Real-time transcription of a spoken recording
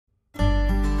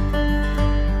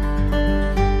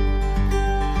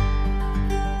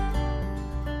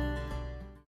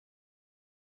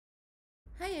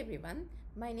everyone,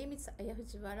 my name is Aya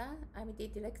Fujiwara. I'm the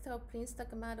director of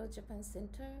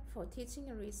Prince-Takamado-Japan-Centre for Teaching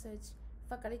and Research,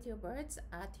 Faculty of Arts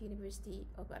at University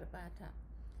of Alberta.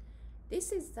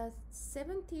 This is the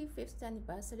 75th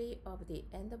anniversary of the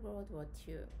end of World War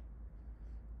II.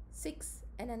 6th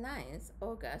and 9th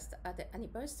August are the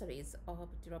anniversaries of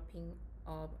dropping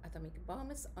of atomic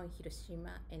bombs on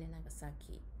Hiroshima and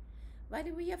Nagasaki.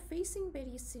 While we are facing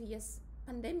very serious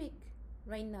pandemic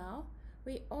right now,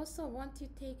 we also want to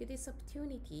take this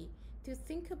opportunity to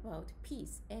think about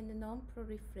peace and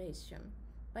non-proliferation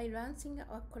by launching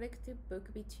a collective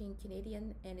book between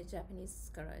Canadian and Japanese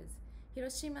scholars,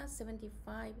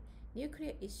 Hiroshima-75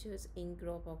 Nuclear Issues in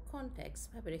Global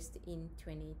Context, published in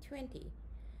 2020.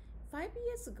 5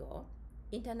 years ago,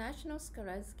 international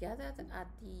scholars gathered at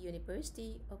the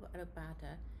University of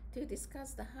Alberta to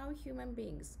discuss how human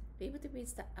beings lived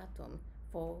with the atom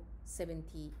for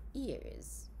 70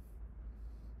 years.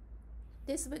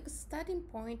 This book's starting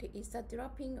point is the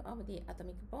dropping of the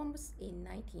atomic bombs in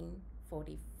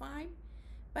 1945,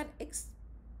 but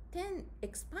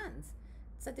expands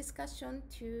the discussion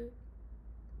to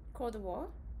Cold War,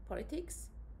 politics,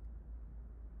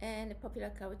 and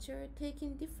popular culture,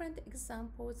 taking different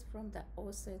examples from the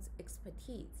author's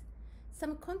expertise.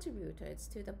 Some contributors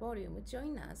to the volume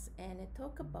join us and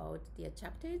talk about their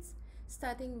chapters,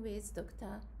 starting with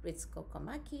Dr. Ritsuko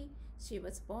Komaki. She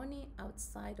was born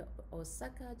outside of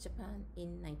Osaka, Japan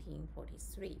in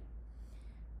 1943.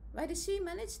 While she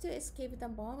managed to escape the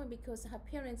bomb because her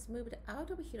parents moved out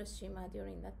of Hiroshima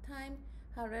during that time,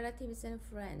 her relatives and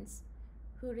friends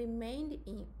who remained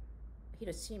in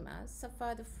Hiroshima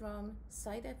suffered from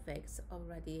side effects of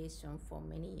radiation for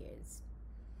many years.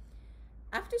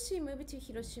 After she moved to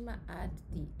Hiroshima at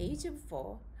the age of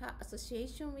 4, her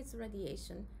association with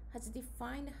radiation has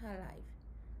defined her life.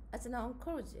 As an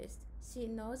oncologist, she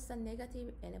knows the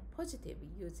negative and positive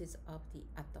uses of the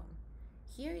atom.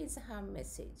 Here is her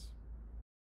message.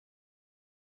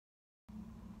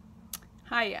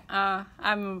 Hi,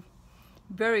 I'm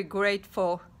very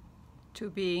grateful to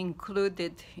be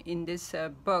included in this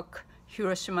book,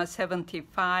 Hiroshima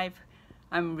 75.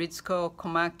 I'm Ritsuko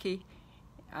Komaki.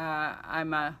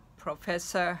 I'm a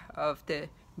professor of the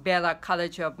Baylor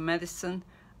College of Medicine,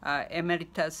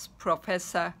 emeritus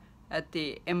professor at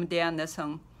the MD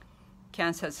Anderson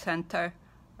Cancer Center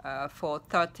for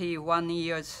 31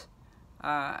 years.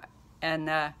 And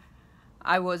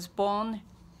I was born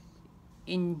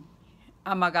in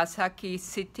Amagasaki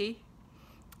City,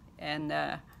 and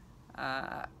I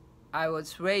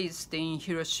was raised in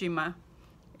Hiroshima.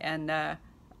 And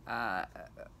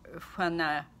when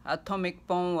an atomic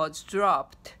bomb was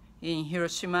dropped in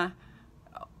Hiroshima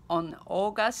on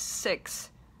August 6,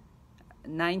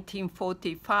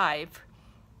 1945,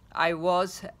 I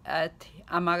was at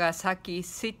Amagasaki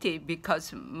City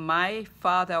because my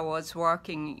father was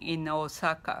working in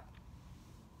Osaka.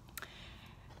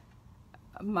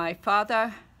 My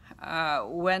father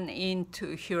went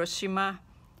into Hiroshima,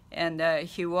 and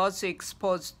he was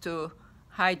exposed to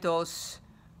high dose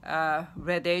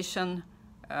radiation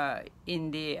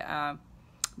in the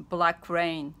black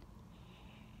rain.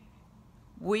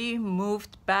 We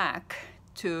moved back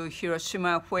to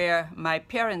Hiroshima, where my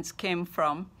parents came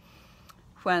from,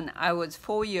 when I was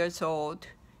 4 years old,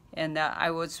 and I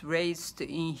was raised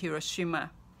in Hiroshima.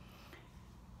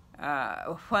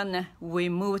 When we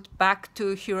moved back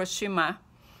to Hiroshima,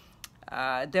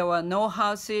 there were no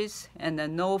houses and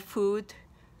no food.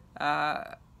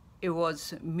 It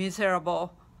was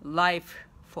miserable life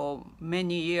for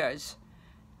many years.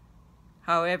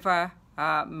 However,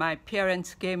 my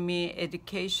parents gave me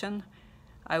education.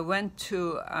 I went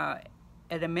to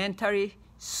elementary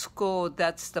school.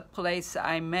 That's the place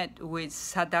I met with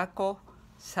Sadako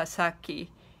Sasaki,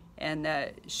 and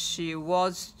she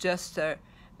was just a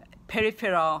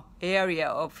peripheral area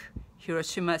of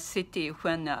Hiroshima City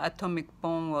when the atomic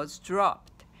bomb was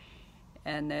dropped.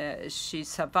 And she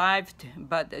survived,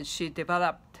 but she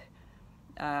developed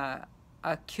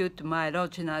acute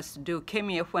myelogenous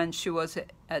leukemia when she was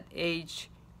at age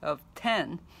of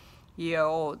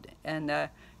 10-year-old, and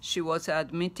she was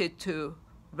admitted to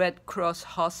Red Cross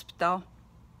Hospital,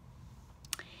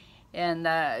 and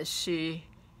she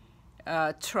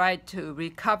tried to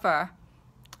recover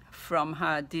from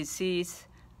her disease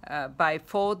by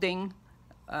folding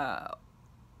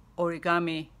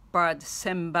origami bird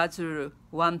Senbazuru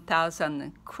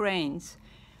 1000 cranes.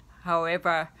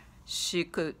 However, she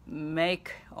could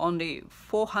make only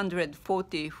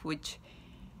 440, which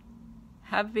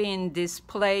have been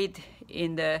displayed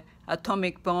in the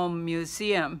Atomic Bomb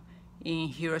Museum in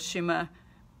Hiroshima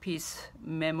Peace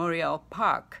Memorial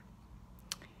Park.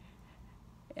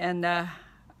 And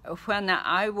when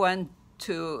I went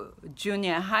to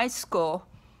junior high school,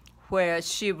 where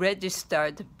she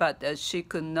registered, but she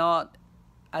could not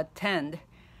attend,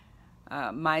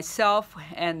 myself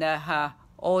and her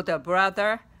older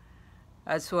brother,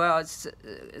 as well as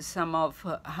some of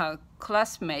her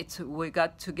classmates, we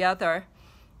got together,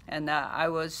 and I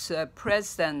was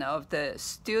president of the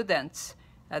students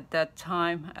at that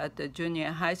time at the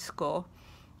junior high school,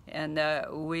 and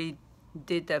we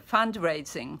did a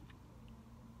fundraising.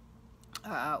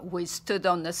 We stood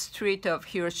on the street of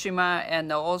Hiroshima,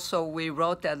 and also we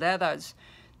wrote letters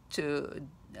to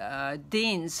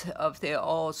deans of the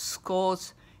all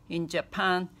schools in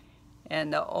Japan.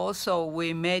 And also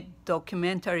we made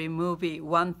documentary movie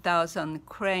 1,000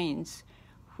 Cranes,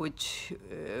 which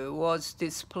was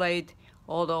displayed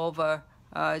all over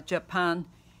Japan.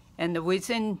 And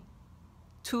within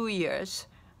 2 years,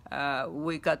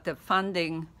 we got the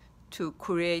funding to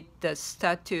create the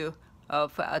statue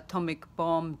of atomic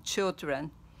bomb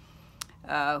children,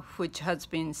 which has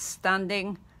been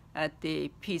standing at the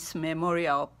Peace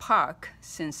Memorial Park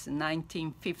since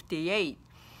 1958.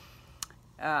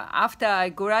 After I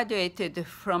graduated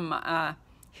from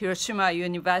Hiroshima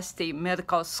University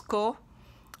Medical School,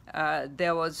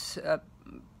 there was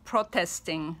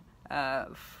protesting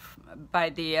by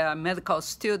the medical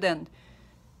student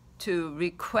to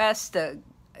request the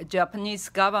Japanese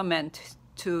government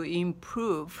to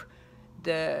improve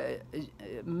the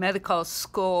medical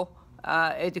school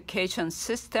education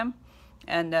system,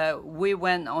 and we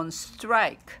went on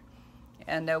strike,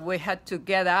 and we had to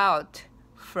get out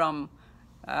from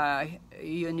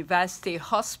university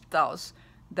hospitals.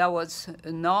 That was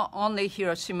not only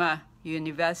Hiroshima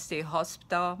University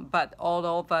Hospital, but all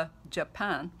over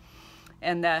Japan.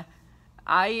 And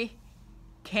I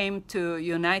came to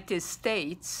United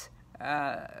States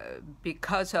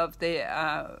because of the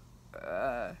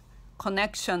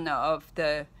connection of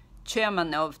the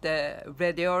chairman of the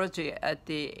radiology at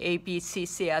the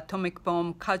ABCC, Atomic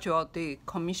Bomb Casualty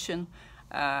Commission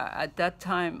at that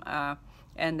time,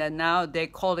 and now they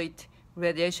call it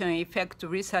Radiation Effect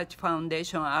Research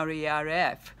Foundation,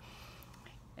 RERF.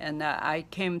 And I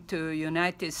came to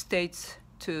United States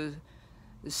to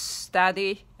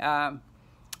study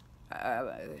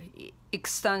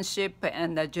externship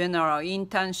and a general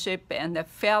internship and a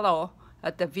fellow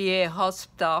at the VA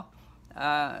hospital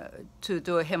to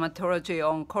do hematology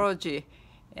oncology.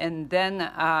 And then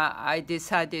I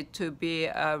decided to be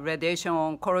a radiation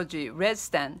oncology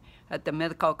resident at the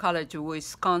Medical College of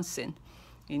Wisconsin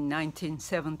in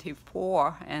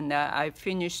 1974. And I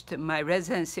finished my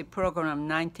residency program in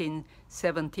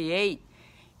 1978.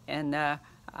 And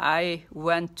I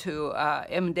went to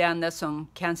MD Anderson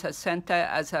Cancer Center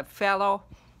as a fellow.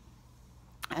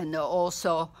 And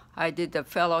also I did a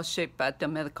fellowship at the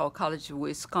Medical College of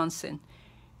Wisconsin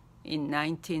in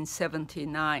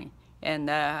 1979. And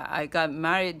I got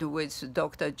married with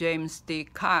Dr. James D.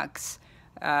 Cox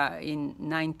in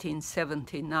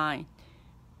 1979.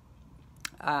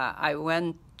 I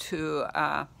went to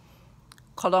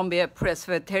Columbia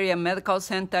Presbyterian Medical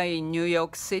Center in New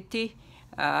York City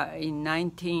in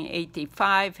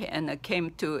 1985, and I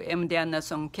came to MD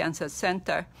Anderson Cancer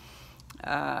Center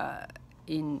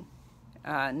in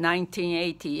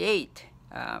 1988.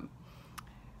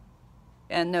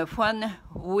 And when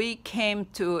we came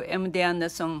to MD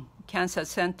Anderson Cancer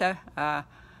Center,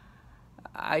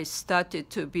 I started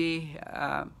to be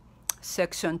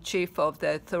section chief of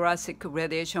the thoracic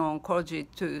radiation oncology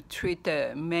to treat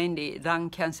mainly lung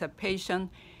cancer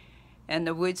patients.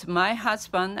 And with my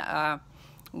husband,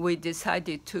 we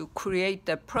decided to create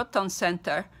the Proton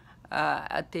Center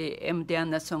at the MD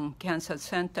Anderson Cancer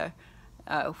Center,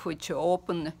 which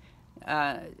opened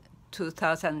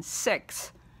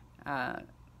 2006.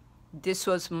 This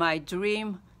was my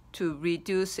dream, to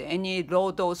reduce any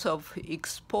low dose of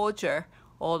exposure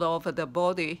all over the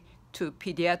body to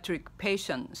pediatric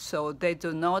patients so they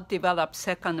do not develop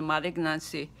second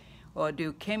malignancy or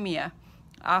leukemia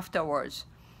afterwards.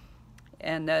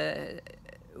 And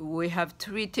we have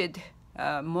treated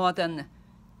more than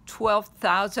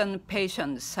 12,000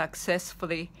 patients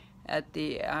successfully at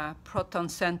the Proton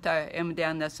Center, MD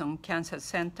Anderson Cancer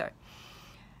Center.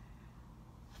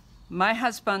 My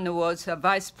husband was a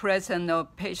vice president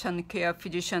of patient care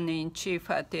physician-in-chief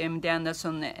at the MD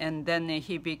Anderson, and then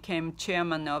he became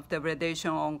chairman of the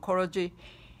radiation oncology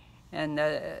and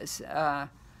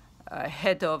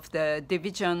head of the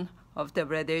division of the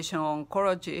radiation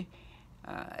oncology.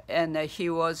 And he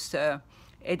was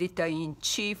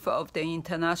editor-in-chief of the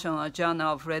International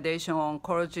Journal of Radiation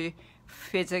Oncology,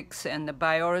 Physics and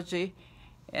Biology.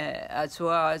 as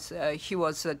well as he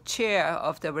was the chair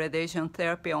of the radiation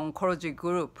therapy oncology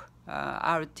group,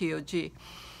 RTOG.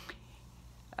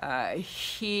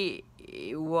 He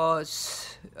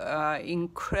was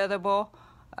incredible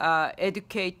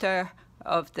educator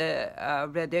of the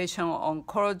radiation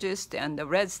oncologist and the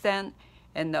resident,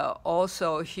 and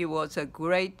also he was a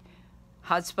great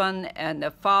husband and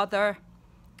a father,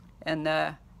 and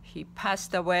he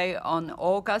passed away on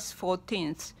August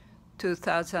 14th,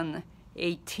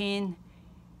 2018,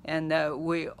 and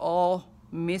we all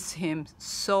miss him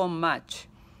so much.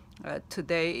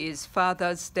 Today is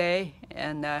Father's Day,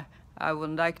 and I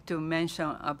would like to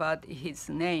mention about his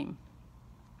name.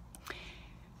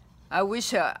 I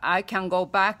wish I can go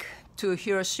back to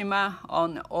Hiroshima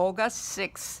on August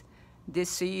 6th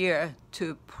this year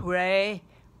to pray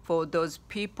for those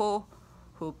people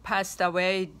who passed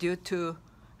away due to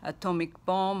atomic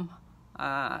bomb,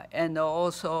 and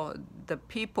also the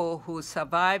people who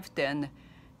survived and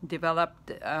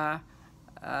developed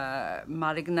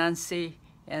malignancy,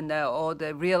 and all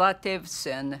the relatives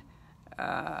and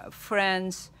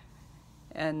friends.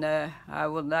 And I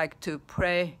would like to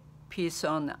pray peace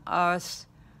on earth.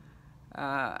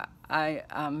 I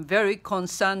am very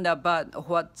concerned about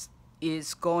what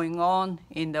is going on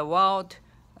in the world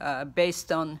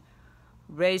based on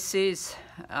races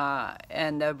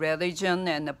and religion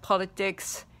and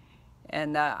politics.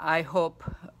 And I hope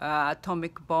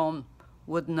atomic bomb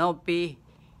would not be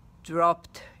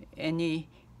dropped any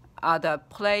other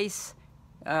place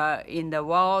in the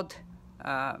world.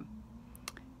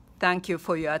 Thank you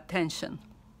for your attention.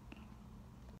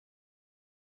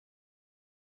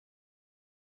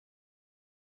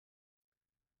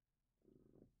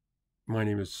 My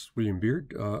name is William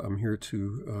Beard. I'm here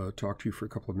to talk to you for a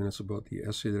couple of minutes about the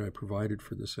essay that I provided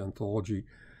for this anthology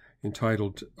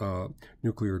entitled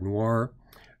Nuclear Noir,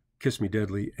 Kiss Me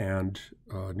Deadly, and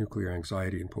Nuclear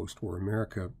Anxiety in Post-War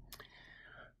America.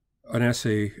 An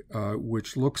essay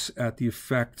which looks at the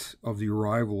effect of the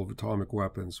arrival of atomic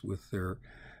weapons with their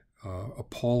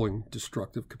appalling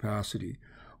destructive capacity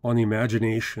on the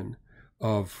imagination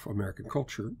of American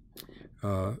culture,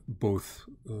 both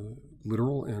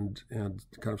literal and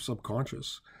kind of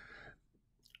subconscious.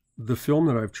 The film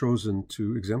that I've chosen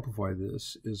to exemplify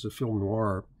this is a film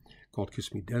noir called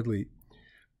Kiss Me Deadly,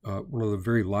 one of the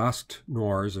very last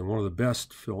noirs and one of the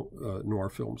best noir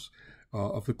films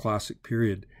of the classic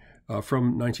period,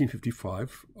 from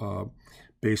 1955,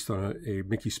 based on a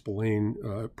Mickey Spillane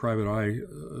private eye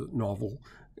novel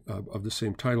of the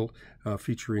same title,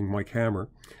 featuring Mike Hammer,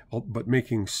 but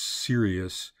making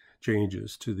serious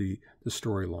changes to the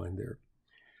storyline there.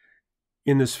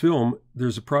 In this film,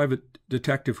 there's a private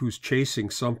detective who's chasing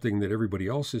something that everybody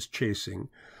else is chasing,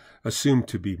 assumed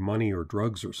to be money or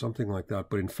drugs or something like that.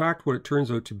 But in fact, what it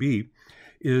turns out to be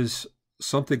is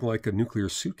something like a nuclear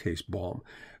suitcase bomb,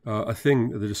 a thing,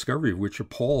 the discovery of which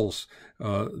appalls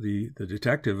the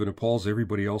detective and appalls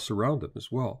everybody else around him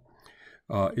as well.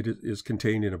 It is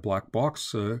contained in a black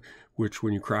box, which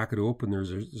when you crack it open,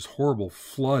 there's this horrible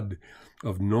flood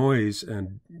of noise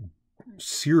and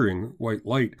searing white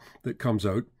light that comes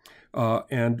out.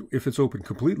 And if it's opened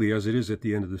completely, as it is at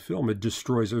the end of the film, it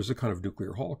destroys. There's a kind of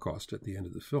nuclear holocaust at the end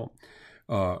of the film.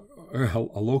 A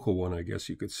local one, I guess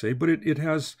you could say. But it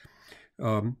has,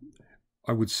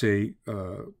 I would say,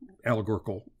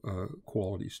 allegorical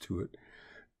qualities to it.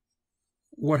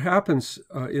 What happens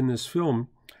in this film,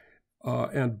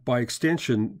 and by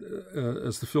extension,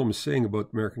 as the film is saying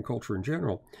about American culture in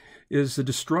general, is the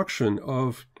destruction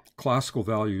of classical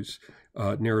values,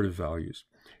 narrative values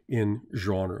in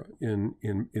genre, in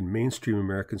mainstream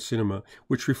American cinema,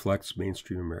 which reflects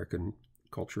mainstream American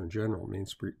culture in general,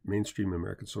 mainstream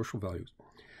American social values,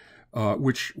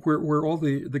 where all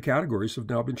the categories have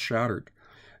now been shattered,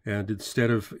 and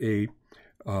instead of a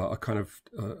kind of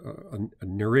a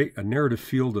narrative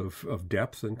field of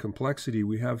depth and complexity,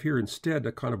 we have here instead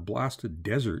a kind of blasted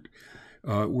desert,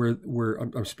 where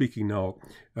I'm speaking now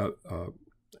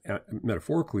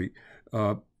metaphorically.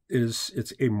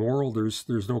 It's amoral.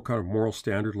 There's no kind of moral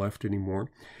standard left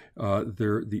anymore.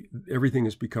 Everything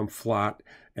has become flat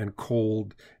and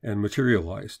cold and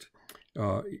materialized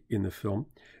in the film,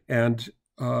 and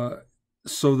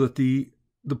so that the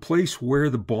place where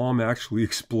the bomb actually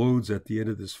explodes at the end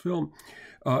of this film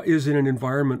is in an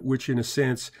environment which, in a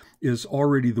sense, is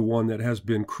already the one that has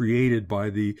been created by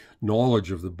the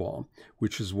knowledge of the bomb,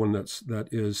 which is one that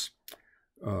is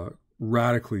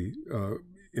radically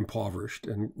impoverished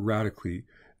and radically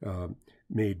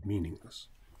made meaningless.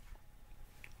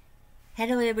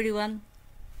 Hello everyone.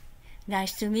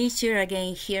 Nice to meet you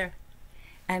again here.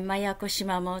 I'm Mayako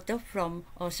Shimamoto from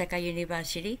Osaka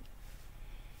University.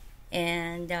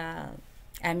 And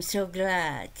I'm so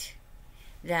glad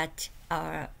that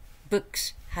our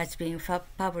books has been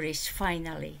published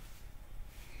finally.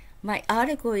 My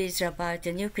article is about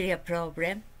the nuclear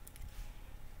problem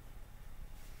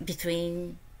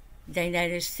between the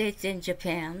United States and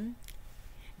Japan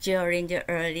during the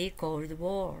early Cold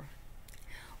War.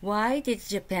 Why did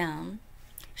Japan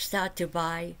start to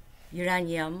buy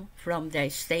uranium from the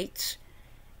States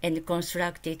and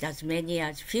constructed as many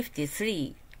as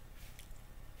 53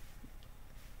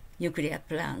 nuclear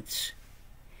plants?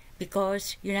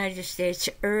 Because United States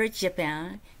urged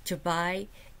Japan to buy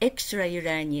extra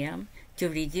uranium to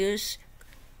reduce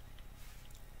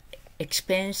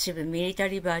expensive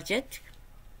military budget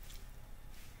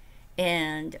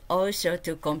and also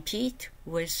to compete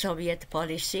with Soviet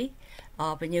policy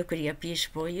of nuclear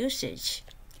peaceful usage.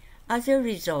 As a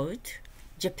result,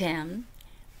 Japan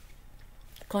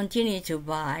continued to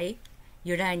buy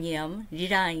uranium,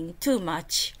 relying too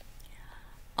much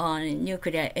on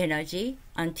nuclear energy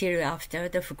until after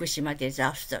the Fukushima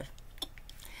disaster.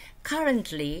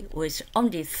 Currently, with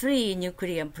only 3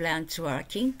 nuclear plants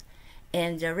working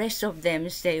and the rest of them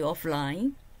stay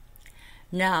offline,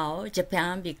 now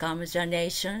Japan becomes a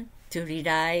nation to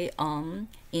rely on,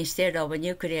 instead of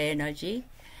nuclear energy,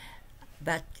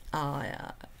 but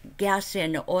gas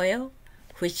and oil,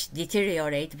 which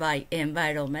deteriorate by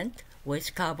environment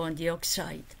with carbon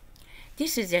dioxide.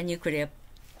 This is a nuclear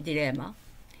dilemma,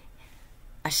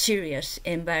 a serious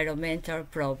environmental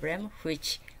problem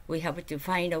which we have to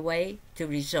find a way to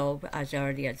resolve as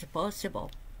early as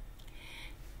possible.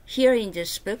 Here in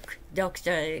this book,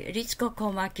 Dr. Ritsuko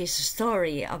Komaki's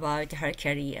story about her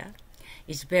career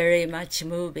is very much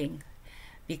moving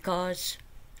because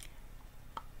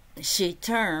she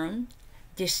turned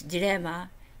this dilemma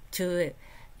to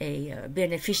a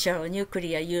beneficial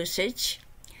nuclear usage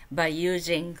by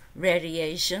using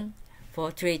radiation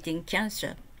for treating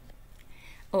cancer.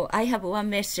 Oh, I have one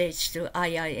message to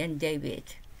II and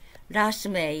David. Last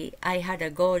May, I had a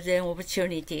golden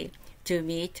opportunity to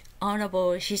meet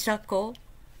Honorable Hisako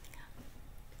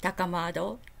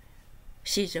Takamado.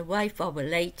 She's the wife of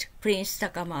late Prince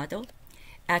Takamado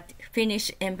at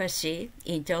Finnish Embassy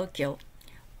in Tokyo,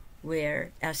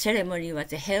 where a ceremony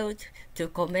was held to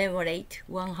commemorate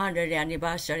 100th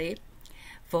anniversary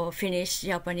for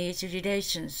Finnish-Japanese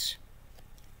relations.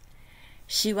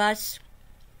 She was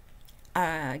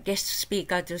a guest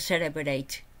speaker to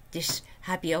celebrate this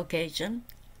happy occasion.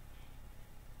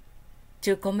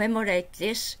 To commemorate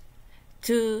this,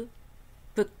 2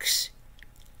 books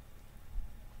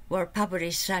were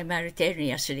published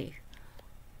simultaneously.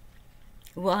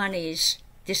 One is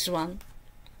this one,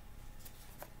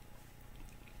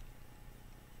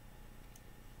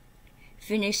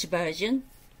 Finnish version,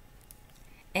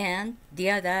 and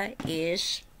the other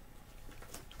is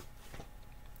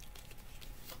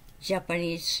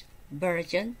Japanese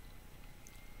version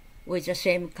with the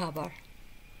same cover.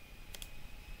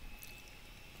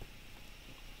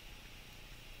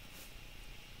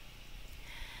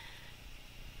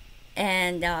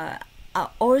 And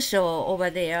also over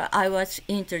there, I was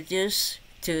introduced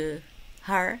to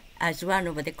her as one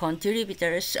of the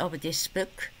contributors of this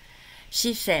book.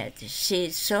 She said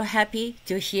she's so happy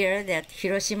to hear that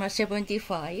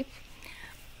Hiroshima-75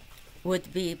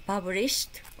 would be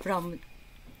published from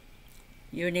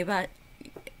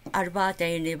Alberta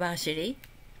University,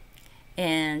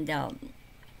 and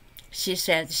she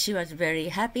said she was very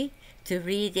happy to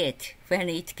read it when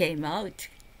it came out.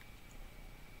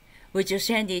 Would you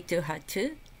send it to her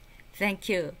too? Thank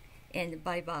you, and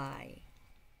bye-bye.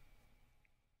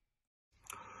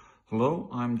 Hello,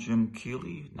 I'm Jim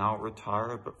Keeley, now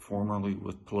retired, but formerly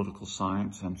with political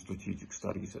science and strategic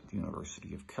studies at the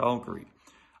University of Calgary.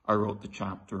 I wrote the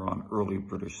chapter on early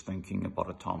British thinking about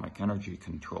atomic energy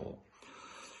control.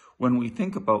 When we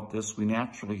think about this, we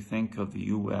naturally think of the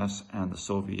US and the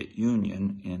Soviet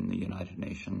Union in the United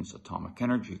Nations Atomic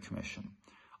Energy Commission.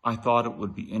 I thought it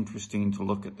would be interesting to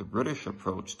look at the British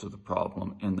approach to the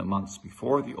problem in the months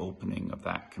before the opening of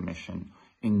that commission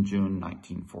in June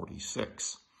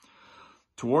 1946.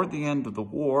 Toward the end of the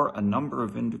war, a number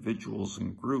of individuals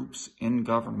and groups in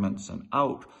governments and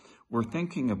out were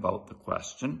thinking about the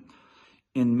question.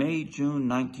 In May-June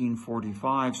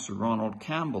 1945, Sir Ronald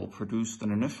Campbell produced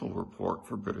an initial report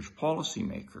for British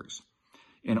policymakers.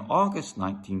 In August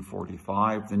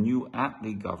 1945, the new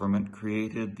Attlee government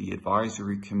created the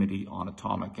Advisory Committee on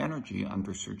Atomic Energy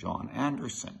under Sir John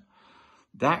Anderson.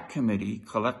 That committee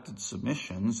collected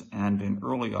submissions and in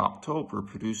early October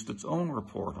produced its own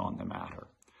report on the matter.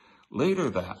 Later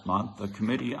that month, the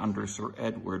committee under Sir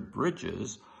Edward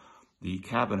Bridges, the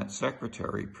cabinet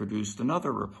secretary, produced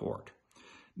another report.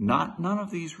 None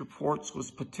of these reports was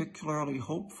particularly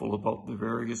hopeful about the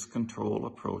various control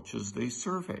approaches they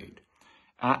surveyed.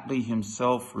 Attlee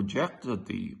himself rejected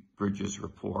the Bridges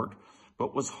report,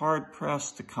 but was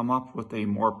hard-pressed to come up with a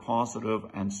more positive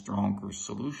and stronger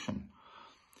solution.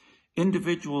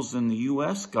 Individuals in the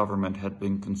U.S. government had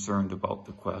been concerned about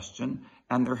the question,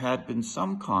 and there had been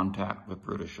some contact with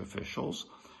British officials,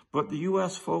 but the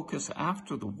U.S. focus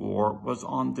after the war was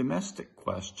on domestic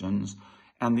questions,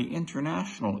 and the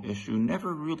international issue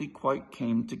never really quite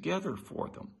came together for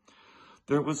them.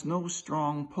 There was no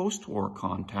strong post-war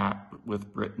contact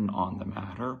with Britain on the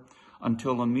matter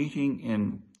until a meeting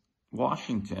in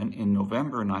Washington in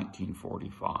November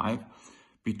 1945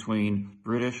 between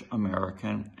British,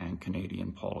 American, and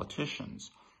Canadian politicians.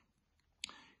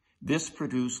 This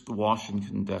produced the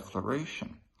Washington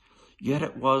Declaration. Yet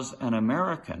it was an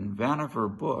American,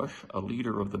 Vannevar Bush, a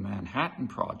leader of the Manhattan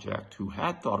Project, who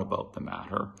had thought about the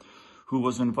matter, who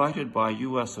was invited by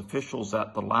U.S. officials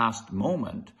at the last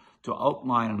moment to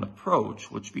outline an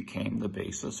approach which became the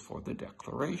basis for the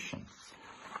Declaration.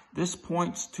 This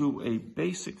points to a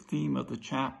basic theme of the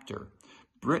chapter.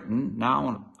 Britain,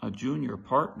 now a junior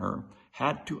partner,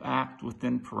 had to act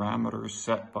within parameters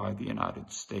set by the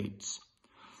United States.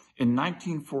 In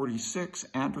 1946,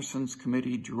 Anderson's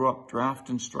committee drew up draft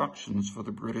instructions for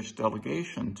the British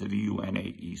delegation to the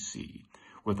UNAEC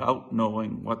without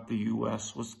knowing what the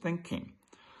U.S. was thinking.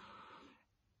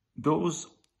 Those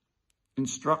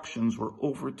instructions were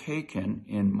overtaken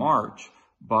in March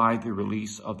by the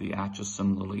release of the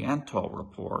Acheson-Lilienthal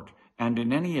report, and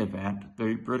in any event,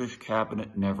 the British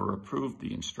cabinet never approved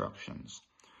the instructions.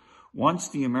 Once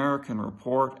the American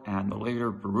report and the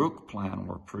later Baruch Plan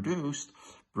were produced,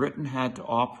 Britain had to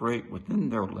operate within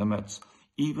their limits,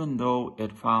 even though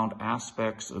it found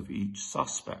aspects of each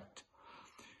suspect.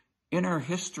 In her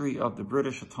history of the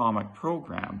British atomic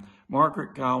program,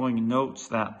 Margaret Gowing notes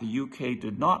that the UK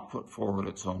did not put forward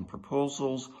its own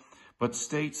proposals, but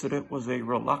states that it was a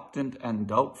reluctant and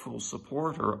doubtful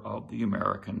supporter of the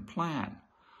American plan.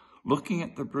 Looking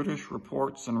at the British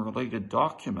reports and related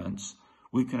documents,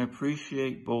 we can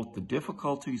appreciate both the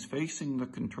difficulties facing the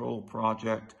control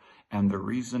project and the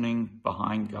reasoning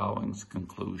behind Gowing's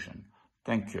conclusion.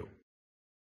 Thank you.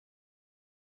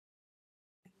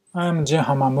 I am Jin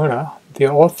Hamamura, the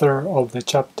author of the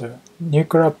chapter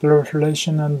Nuclear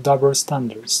Proliferation and Double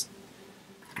Standards.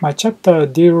 My chapter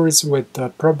deals with the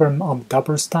problem of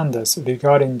double standards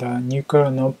regarding the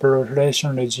nuclear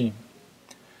non-proliferation regime.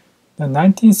 The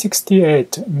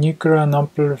 1968 Nuclear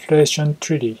Non-Proliferation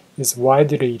Treaty is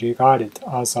widely regarded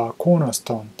as a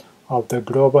cornerstone of the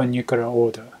global nuclear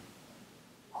order.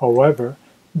 However,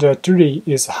 the treaty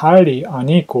is highly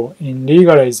unequal in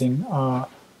legalizing a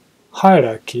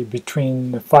hierarchy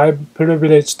between the 5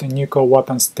 privileged nuclear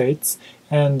weapon states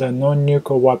and the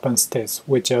non-nuclear weapon states,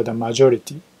 which are the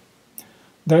majority.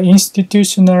 The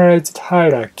institutionalized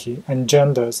hierarchy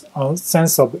engenders a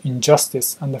sense of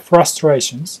injustice and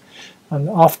frustrations, and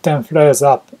often flares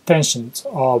up tensions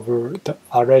over the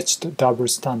alleged double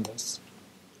standards.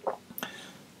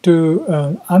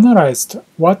 To analyze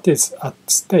what is at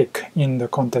stake in the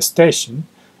contestation,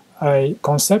 I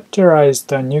conceptualized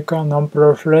the nuclear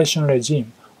non-proliferation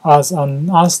regime as an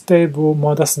unstable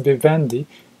modus vivendi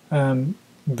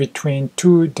between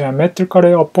two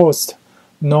diametrically opposed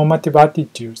normative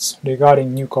attitudes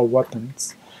regarding nuclear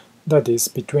weapons, that is,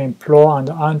 between pro- and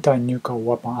anti-nuclear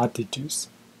weapon attitudes.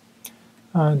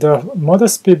 The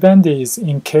modus vivendi is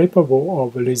incapable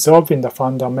of resolving the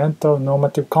fundamental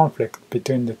normative conflict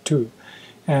between the two,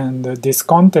 and the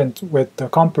discontent with the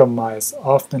compromise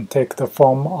often take the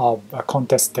form of a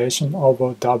contestation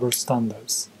over double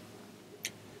standards.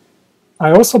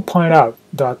 I also point out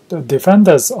that the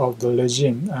defenders of the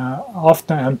regime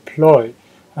often employ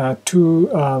two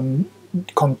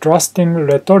contrasting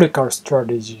rhetorical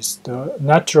strategies to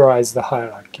naturalize the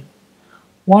hierarchy.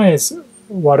 One is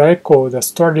what I call the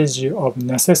strategy of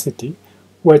necessity,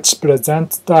 which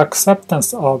presents the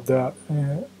acceptance of the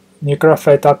nuclear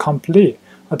fait accompli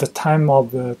at the time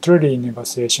of the treaty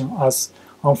negotiation as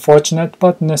unfortunate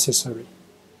but necessary.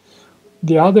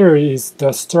 The other is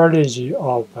the strategy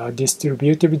of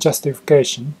distributive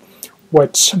justification,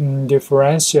 which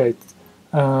differentiates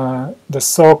the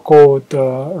so-called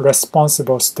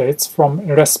responsible states from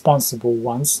irresponsible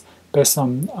ones based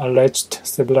on alleged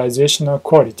civilizational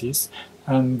qualities,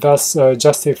 and thus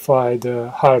justify the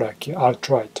hierarchy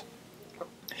outright.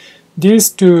 These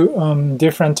two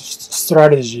different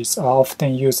strategies are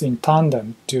often used in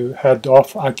tandem to head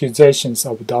off accusations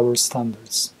of double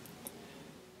standards.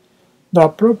 The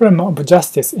problem of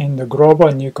justice in the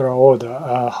global nuclear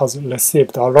order has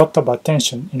received a lot of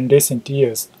attention in recent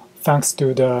years thanks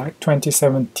to the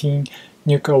 2017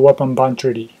 nuclear weapon ban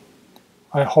treaty.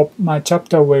 I hope my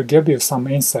chapter will give you some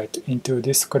insight into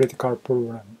this critical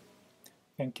problem.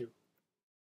 Thank you.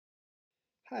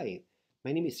 Hi,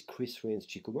 my name is Chris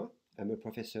Reyns-Chikuma. I'm a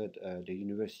professor at the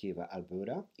University of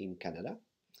Alberta in Canada.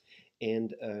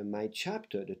 And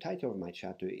the title of my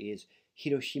chapter is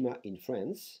Hiroshima in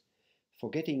France,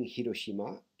 Forgetting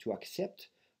Hiroshima to Accept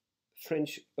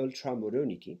French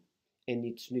Ultramodernity and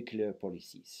its Nuclear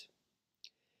Policies.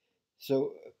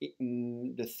 So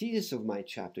the thesis of my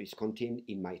chapter is contained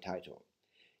in my title.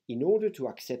 In order to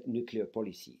accept nuclear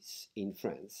policies in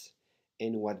France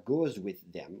and what goes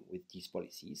with them, with these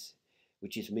policies,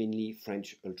 which is mainly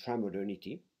French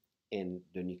ultramodernity and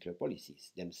the nuclear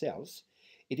policies themselves,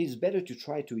 it is better to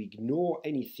try to ignore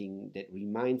anything that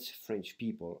reminds French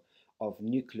people of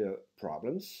nuclear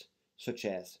problems, such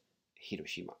as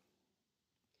Hiroshima.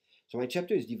 So my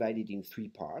chapter is divided in 3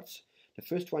 parts. The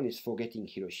first one is Forgetting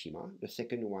Hiroshima, the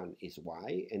second one is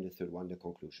Why, and the third one, the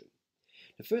conclusion.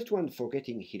 The first one,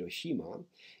 Forgetting Hiroshima,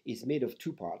 is made of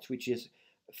 2 parts, which is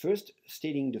first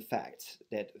stating the facts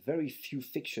that very few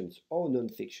fictions or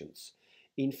non-fictions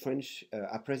in French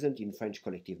are present in French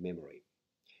collective memory.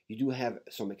 You do have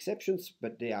some exceptions,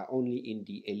 but they are only in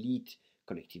the elite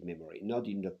collective memory, not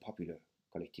in the popular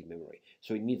collective memory.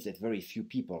 So it means that very few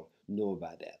people know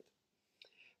about that.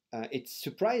 It's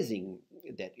surprising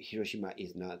that Hiroshima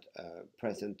is not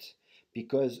present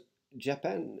because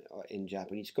Japan and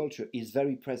Japanese culture is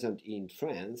very present in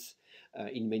France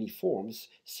in many forms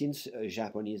since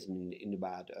Japonism in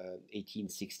about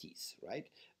 1860s, right?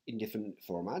 In different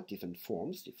format, different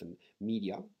forms, different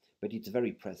media, but it's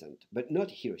very present, but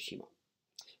not Hiroshima.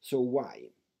 So why?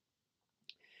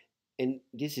 And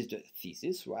this is the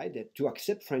thesis, right? That to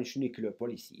accept French nuclear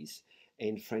policies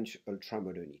and French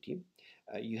ultramodernity,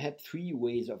 you had 3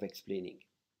 ways of explaining.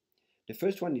 The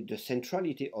first one is the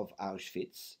centrality of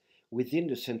Auschwitz within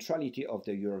the centrality of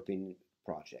the European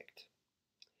project.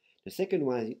 The second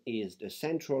one is the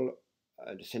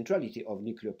centrality of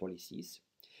nuclear policies,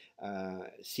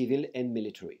 civil and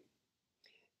military.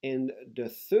 And the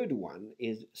third one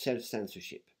is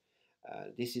self-censorship.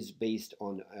 This is based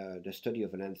on the study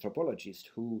of an anthropologist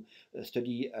who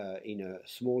studied in a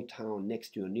small town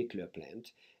next to a nuclear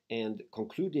plant and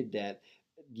concluded that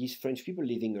these French people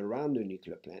living around the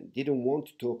nuclear plant didn't want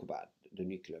to talk about the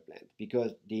nuclear plant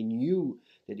because they knew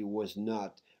that it was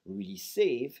not really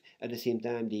safe. At the same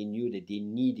time, they knew that they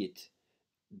needed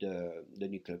the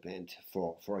nuclear plant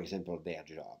for example, their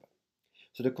job.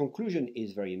 So the conclusion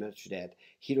is very much that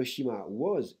Hiroshima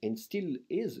was and still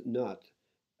is not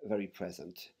very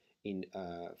present in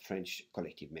French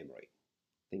collective memory.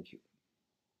 Thank you.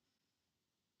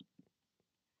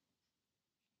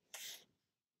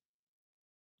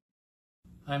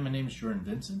 Hi, my name is Jordan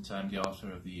Vincent. I'm the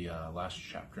author of the last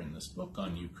chapter in this book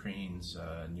on Ukraine's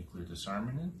nuclear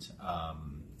disarmament.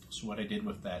 So what I did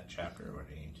with that chapter, what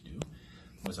I aimed to do,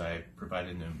 was I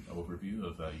provided an overview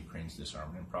of Ukraine's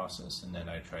disarmament process, and then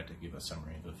I tried to give a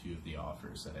summary of a few of the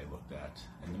authors that I looked at,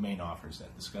 and the main authors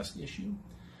that discussed the issue.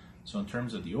 So in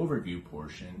terms of the overview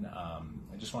portion,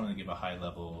 I just wanted to give a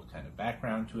high-level kind of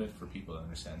background to it for people to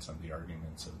understand some of the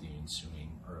arguments of the ensuing,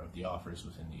 or of the authors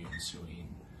within the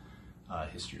ensuing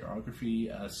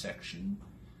historiography section.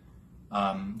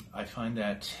 I find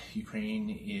that Ukraine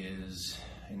is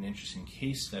an interesting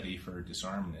case study for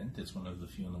disarmament. It's one of the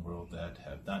few in the world that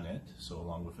have done it. So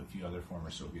along with a few other former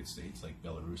Soviet states like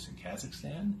Belarus and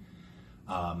Kazakhstan,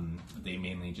 they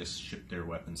mainly just shipped their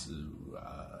weapons to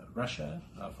Russia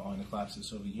following the collapse of the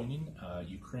Soviet Union.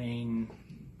 Ukraine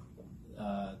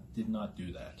did not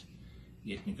do that.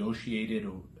 It negotiated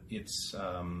its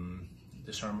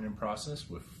disarmament process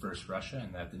with first Russia,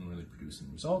 and that didn't really produce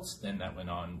any results. Then that went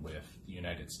on with the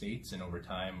United States, and over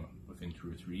time, within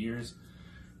 2 or 3 years,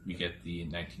 we get the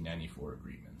 1994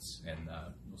 agreements, and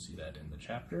we'll see that in the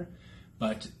chapter.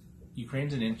 But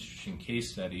Ukraine's an interesting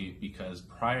case study because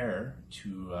prior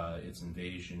to its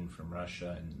invasion from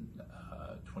Russia in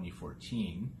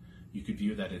 2014, you could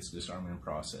view that its disarmament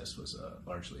process was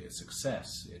largely a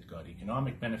success. It got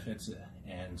economic benefits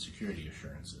and security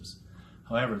assurances.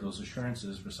 However, those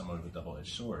assurances were somewhat of a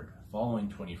double-edged sword. Following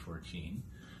 2014,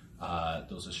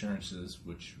 those assurances,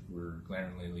 which were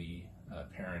glaringly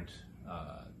apparent,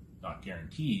 not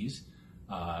guarantees,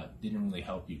 didn't really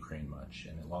help Ukraine much,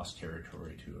 and it lost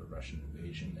territory to a Russian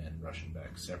invasion and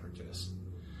Russian-backed separatists.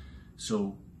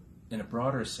 So, in a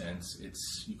broader sense,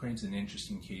 Ukraine's an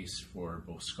interesting case for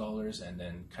both scholars and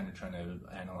then kind of trying to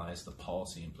analyze the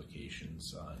policy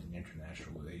implications in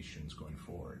international relations going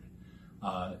forward.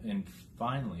 And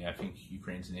finally, I think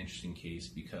Ukraine's an interesting case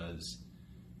because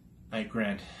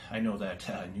I know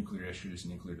that nuclear issues,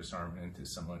 nuclear disarmament is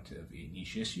somewhat of a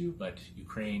niche issue, but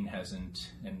Ukraine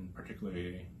hasn't, and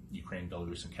particularly Ukraine,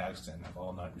 Belarus, and Kazakhstan have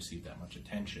all not received that much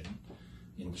attention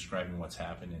in describing what's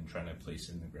happened and trying to place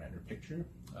in the grander picture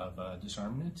of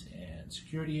disarmament and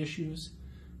security issues.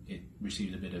 It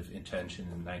received a bit of attention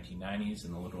in the 1990s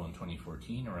and a little in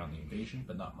 2014 around the invasion,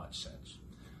 but not much since.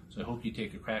 So I hope you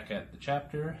take a crack at the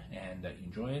chapter and that you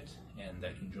enjoy it and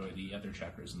that you enjoy the other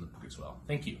chapters in the book as well.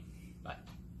 Thank you. Bye.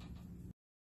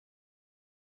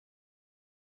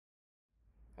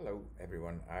 Hello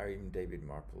everyone, I'm David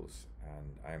Marples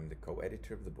and I'm the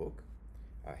co-editor of the book,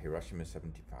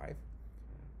 Hiroshima-75.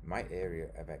 My area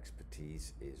of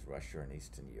expertise is Russia and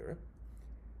Eastern Europe,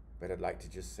 but I'd like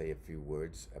to just say a few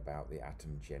words about the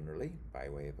atom generally by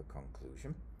way of a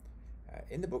conclusion.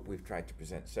 In the book we've tried to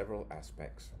present several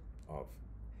aspects of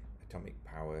atomic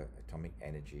power, atomic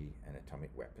energy and atomic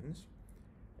weapons,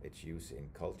 its use in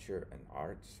culture and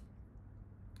arts,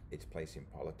 its place in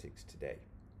politics today.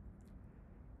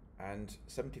 And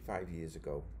 75 years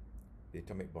ago, the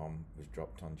atomic bomb was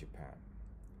dropped on Japan.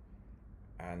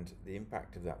 And the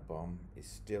impact of that bomb is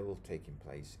still taking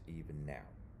place even now.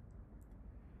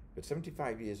 But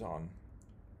 75 years on,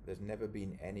 there's never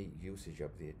been any usage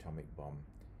of the atomic bomb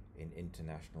in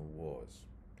international wars,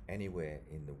 anywhere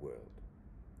in the world.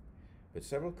 But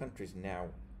several countries now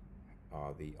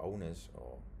are the owners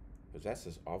or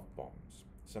possessors of bombs,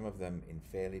 some of them in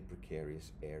fairly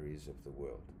precarious areas of the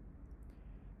world.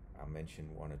 I'll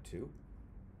mention one or two.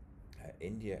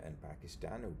 India and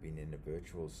Pakistan have been in a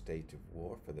virtual state of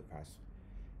war for the past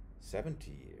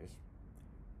 70 years.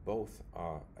 Both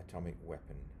are atomic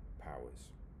weapon powers.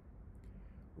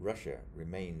 Russia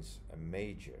remains a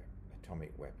major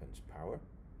atomic weapons power,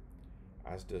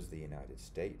 as does the United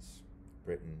States,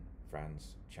 Britain,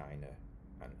 France, China,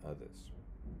 and others.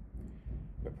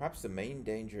 But perhaps the main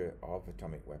danger of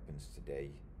atomic weapons today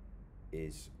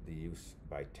is the use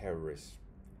by terrorists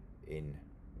in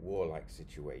warlike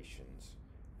situations.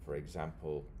 For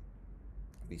example,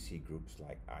 we see groups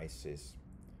like ISIS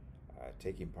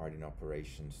taking part in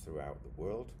operations throughout the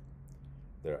world.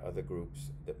 There are other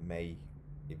groups that may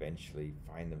eventually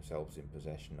find themselves in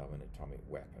possession of an atomic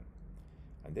weapon.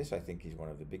 And this, I think, is one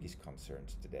of the biggest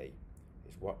concerns today,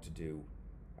 is what to do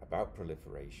about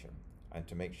proliferation and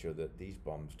to make sure that these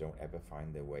bombs don't ever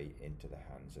find their way into the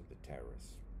hands of the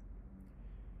terrorists.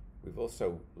 We've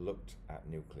also looked at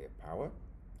nuclear power.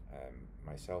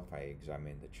 Myself, I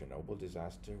examined the Chernobyl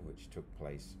disaster, which took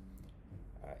place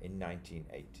in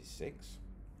 1986,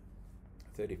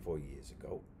 34 years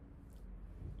ago.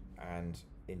 And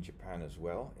in Japan as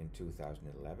well, in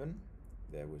 2011,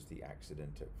 there was the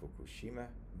accident at Fukushima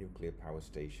nuclear power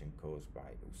station caused by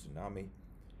a tsunami,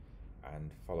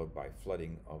 and followed by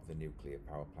flooding of the nuclear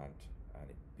power plant and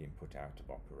it being put out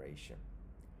of operation.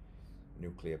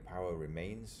 Nuclear power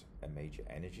remains a major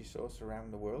energy source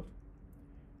around the world.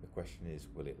 The question is,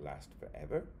 will it last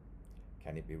forever?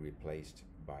 Can it be replaced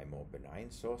by more benign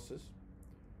sources?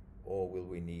 Or will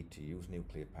we need to use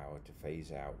nuclear power to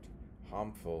phase out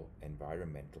harmful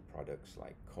environmental products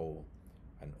like coal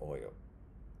and oil?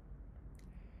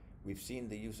 We've seen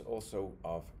the use also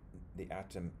of the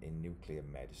atom in nuclear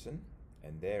medicine,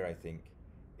 and there I think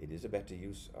it is a better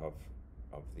use of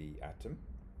the atom.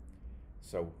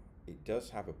 So it does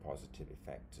have a positive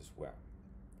effect as well.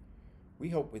 We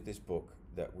hope with this book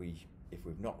that if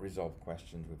we've not resolved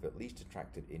questions, we've at least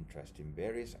attracted interest in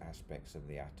various aspects of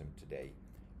the atom today,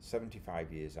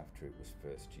 75 years after it was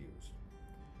first used.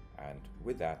 And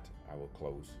with that, I will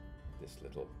close this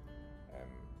little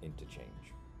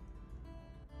interchange.